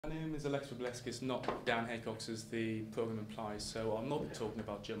My name is Alexej Vrublevskis, not Dan Haycock's as the program implies, so I'll not be talking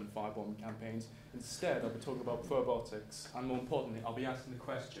about German fireborne campaigns. Instead, I'll be talking about probiotics, and more importantly, I'll be asking the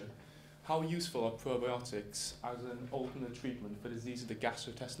question, how useful are probiotics as an alternate treatment for disease of the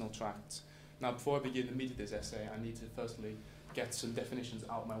gastro-intestinal tract? Now, before I begin the meat of this essay, I need to firstly get some definitions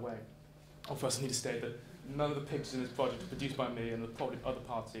out of my way. First, I need to state that none of the pictures in this project are produced by me, and there are probably other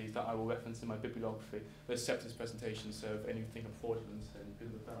parties that I will reference in my bibliography that accept this presentation, so if anything think I'm fraudulent, then you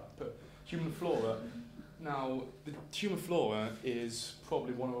can look that up. But human flora, now, the human flora is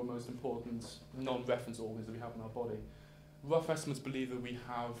probably one of our most important non-reference organs that we have in our body. Rough estimates believe that we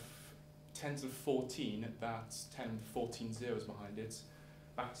have 10 to the 14, that's 10 to 14 zeros behind it,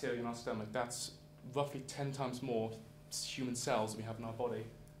 bacteria in our stomach. That's roughly 10 times more human cells that we have in our body.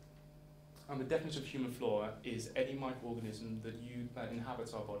 And the definition of human flora is any microorganism that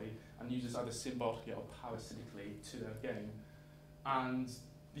inhabits our body and uses either symbiotically or parasitically to their gain. And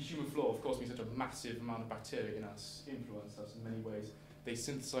the human flora, of course, being such a massive amount of bacteria in us, influence us in many ways. They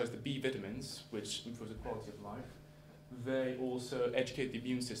synthesize the B vitamins, which improves the quality of life. They also educate the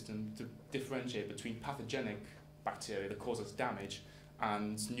immune system to differentiate between pathogenic bacteria that cause us damage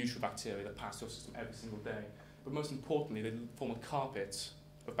and neutral bacteria that pass through our system every single day. But most importantly, they form a carpet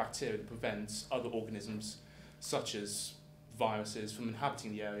of bacteria that prevents other organisms, such as viruses, from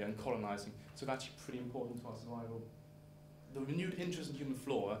inhabiting the area and colonizing. So that's actually pretty important to our survival. The renewed interest in human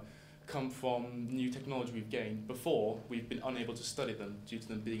flora come from new technology we've gained. Before, we've been unable to study them due to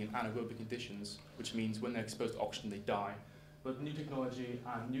them being in anaerobic conditions, which means when they're exposed to oxygen, they die. But new technology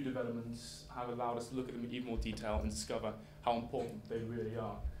and new developments have allowed us to look at them in even more detail and discover how important they really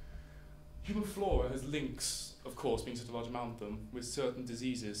are. Human flora has links, of course, being such a large amount of them, with certain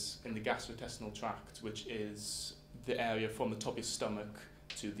diseases in the gastrointestinal tract, which is the area from the top of your stomach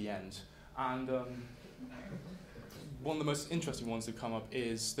to the end. And one of the most interesting ones that come up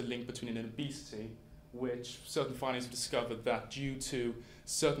is the link between obesity, which certain findings have discovered that due to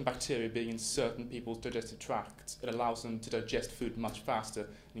certain bacteria being in certain people's digestive tract, it allows them to digest food much faster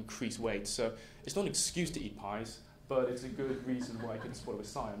and increase weight. So it's not an excuse to eat pies, but it's a good reason why you can support it with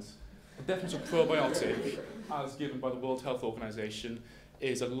science. The definition of probiotic, as given by the World Health Organization,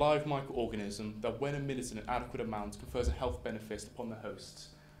 is a live microorganism that, when administered in an adequate amount, confers a health benefit upon the host.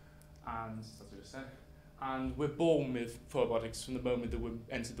 And that's what I just said. And we're born with probiotics from the moment that we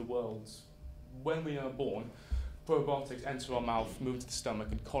entered the world. When we are born, probiotics enter our mouth, move into the stomach,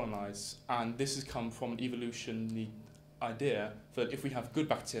 and colonize. And this has come from an evolutionary idea that if we have good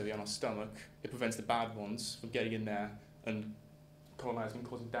bacteria in our stomach, it prevents the bad ones from getting in there and colonizing and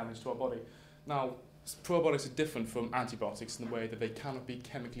causing damage to our body. Now, probiotics are different from antibiotics in the way that they cannot be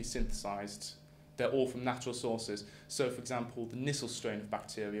chemically synthesized. They're all from natural sources. So, for example, the Nissel strain of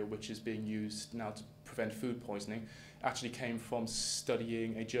bacteria, which is being used now to prevent food poisoning, actually came from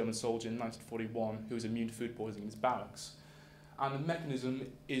studying a German soldier in 1941 who was immune to food poisoning in his barracks. And the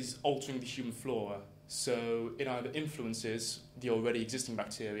mechanism is altering the human flora. So it either influences the already existing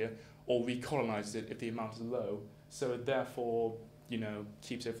bacteria or recolonizes it if the amount is low. So it therefore,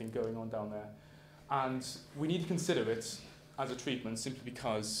 keeps everything going on down there. And we need to consider it as a treatment simply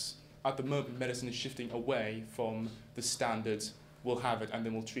because at the moment medicine is shifting away from the standard, we'll have it and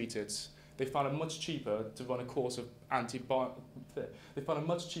then we'll treat it. They found it much cheaper to run a course of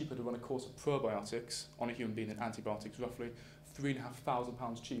probiotics on a human being than antibiotics, roughly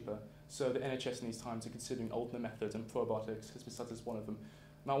 £3,500 cheaper. So the NHS needs time to considering alternate methods, and probiotics has been such as one of them.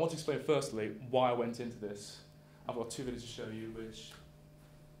 Now I want to explain firstly why I went into this. I've got 2 videos to show you which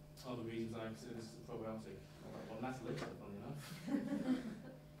are the reasons I consider this a probiotic. Well, that's later, funny enough.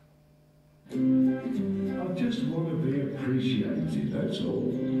 I just want to be appreciated, that's all.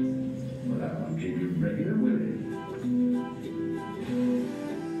 Well, that won't keep you regular, will it?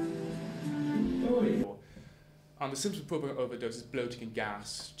 And the symptoms of probiotic overdose is bloating and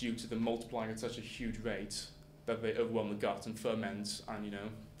gas due to them multiplying at such a huge rate that they overwhelm the gut and ferment and,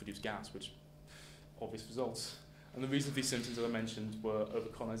 produce gas, which obvious results. And the reason for these symptoms, as I mentioned, were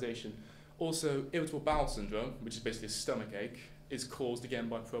overcolonization. Also, irritable bowel syndrome, which is basically a stomach ache, is caused again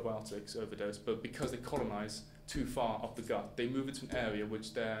by probiotics overdose, but because they colonize too far up the gut, they move into an area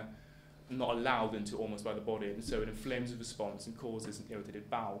which they're not allowed into almost by the body, and so it inflames the response and causes an irritated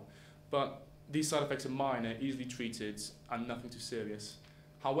bowel. But these side effects are minor, easily treated, and nothing too serious.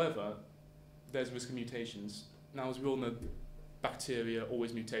 However, there's risk of mutations. Now, as we all know, bacteria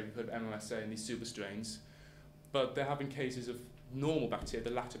always mutate. We've heard of MLSA and these super strains, but there have been cases of normal bacteria,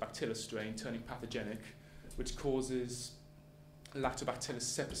 the Lactobacillus strain, turning pathogenic, which causes Lactobacillus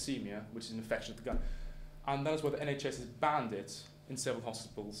septicemia, which is an infection of the gut. And that is why the NHS has banned it in several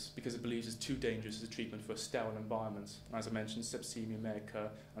hospitals because it believes it's too dangerous as a treatment for a sterile environment. And as I mentioned, sepsemia may occur,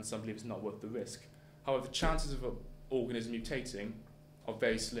 and some believe it's not worth the risk. However, the chances of an organism mutating are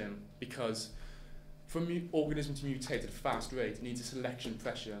very slim because for an organism to mutate at a fast rate, it needs a selection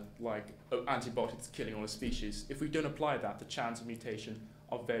pressure like an antibiotic that's killing all the species. If we don't apply that, the chance of mutation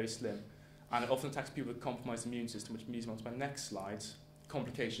are very slim. And it often attacks people with compromised immune system, which leads me on to my next slide,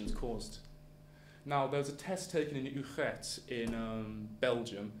 complications caused. Now, there was a test taken in Utrecht in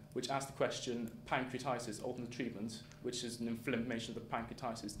Belgium, which asked the question, pancreatitis, alternate treatment, which is an inflammation of the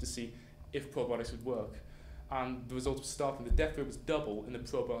pancreatitis, to see if probiotics would work. And the results were startling. The death rate was double in the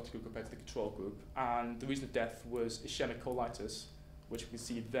probiotic group compared to the control group. And the reason of death was ischemic colitis, which you can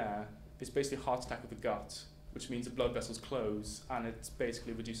see there. It's basically a heart attack of the gut, which means the blood vessels close, and it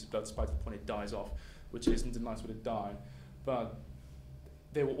basically reduces blood supply to the point it dies off, which isn't a nice way to die. But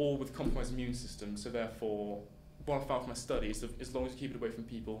they were all with compromised immune systems, so therefore, what I found from my study is that as long as you keep it away from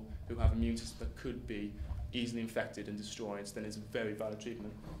people who have immune systems that could be easily infected and destroyed, then it's a very valid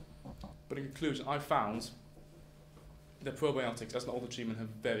treatment. But in conclusion, I found that probiotics as an older treatment have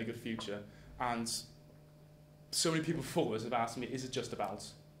a very good future, and so many people before us have asked me, is it just about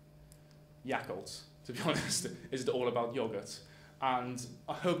Yakult? To be honest, is it all about yogurt? And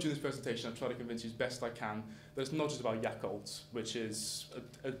I hope during this presentation I've tried to convince you as best I can that it's not just about Yakult, which is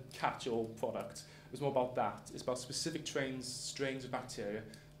a catch-all product. It's more about that. It's about specific strains of bacteria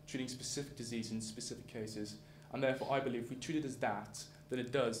treating specific disease in specific cases. And therefore I believe if we treat it as that, then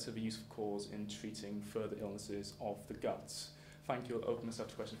it does have a useful cause in treating further illnesses of the guts. Thank you. I'll open this up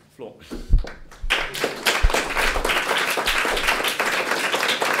to questions from the floor.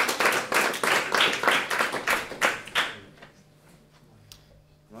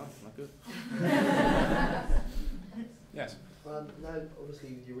 Yes. Now,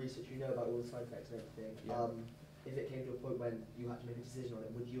 obviously, with your research, you know about all the side effects and everything. Yeah. If it came to a point when you had to make a decision on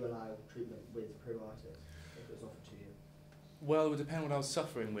it, would you allow treatment with probiotics if it was offered to you? Well, it would depend what I was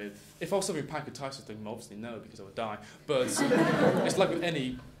suffering with. If I was suffering pancreatitis, then obviously no, because I would die. But it's like with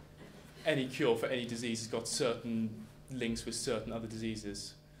any cure for any disease, it's got certain links with certain other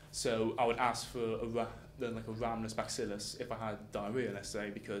diseases. So I would ask for like a Rhamnus bacillus if I had diarrhea, let's say,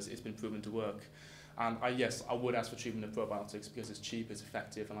 because it's been proven to work. And yes, I would ask for treatment of probiotics because it's cheap, it's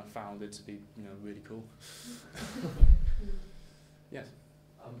effective, and I found it to be, really cool. Yes.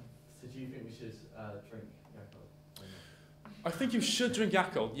 So do you think we should drink Yakult? I think you should drink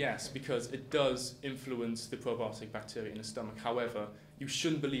Yakult, yes, because it does influence the probiotic bacteria in the stomach. However, you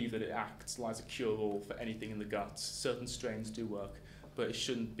shouldn't believe that it acts like a cure-all for anything in the gut. Certain strains do work, but it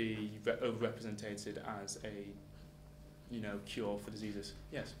shouldn't be overrepresented as a, cure for diseases.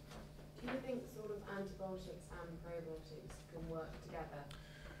 Yes. Do you think sort of antibiotics and probiotics can work together?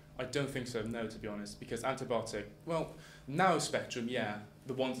 I don't think so, no, to be honest, because narrow spectrum, yeah,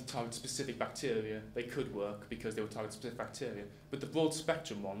 the ones that target specific bacteria, they could work because they would target specific bacteria. But the broad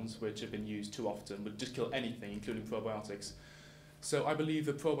spectrum ones, which have been used too often, would just kill anything, including probiotics. So I believe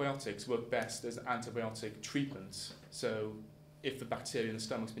that probiotics work best as antibiotic treatments. So if the bacteria in the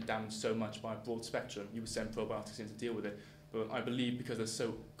stomach's been damaged so much by a broad spectrum, you would send probiotics in to deal with it. But I believe because they're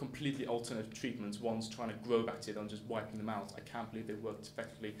so completely alternative treatments, one's trying to grow bacteria and just wiping them out, I can't believe they worked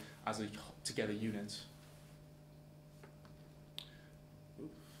effectively as a together unit.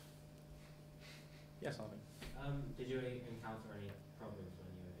 Yes, Arvin. Did you encounter any problems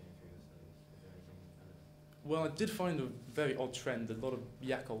when you were going through your studies? Was there anything you found? Well, I did find a very odd trend that a lot of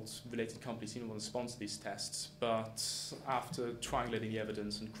Yakult-related companies seem to want to sponsor these tests, but after triangulating the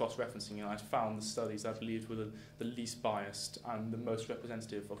evidence and cross-referencing it, I found the studies I believed were the least biased and the most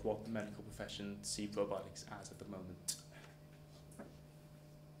representative of what the medical profession see probiotics as at the moment.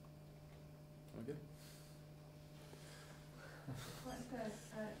 Okay. Well, if there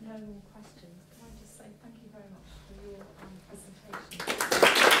are no more questions, can I just say thank you very much for your presentation.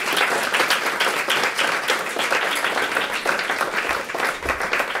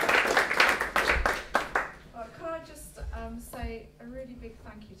 Say a really big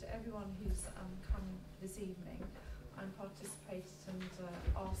thank you to everyone who's come this evening and participated and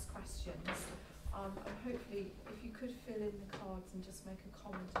asked questions. And hopefully, if you could fill in the cards and just make a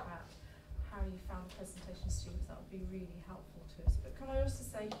comment about how you found the presentation, students, that would be really helpful to us. But can I also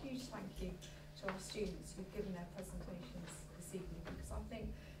say a huge thank you to our students who've given their presentations this evening, because I think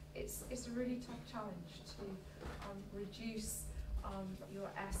it's a really tough challenge to reduce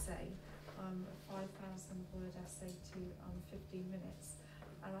your essay, a 5,000 word essay to 15 minutes,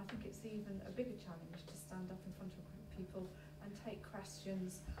 and I think it's even a bigger challenge to stand up in front of people and take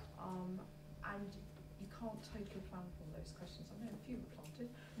questions, and you can't totally plan for all those questions. I know a few were planted,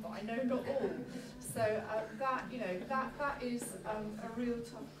 but I know not all. So that, you know, that is a real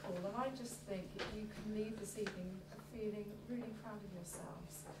tough call, and I just think if you can leave this evening feeling really proud of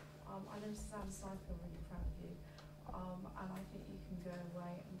yourselves. I know Suzanne and I feel really proud of you, and I think you can go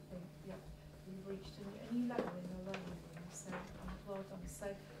away and think, yep, you've reached a new level in your learning. So well done. So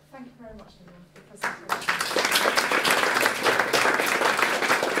thank you very much, everyone, for the presentation.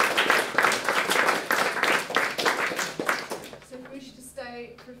 So if we wish to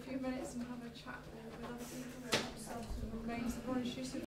stay for a few minutes and have a chat with other people, remains the more issues.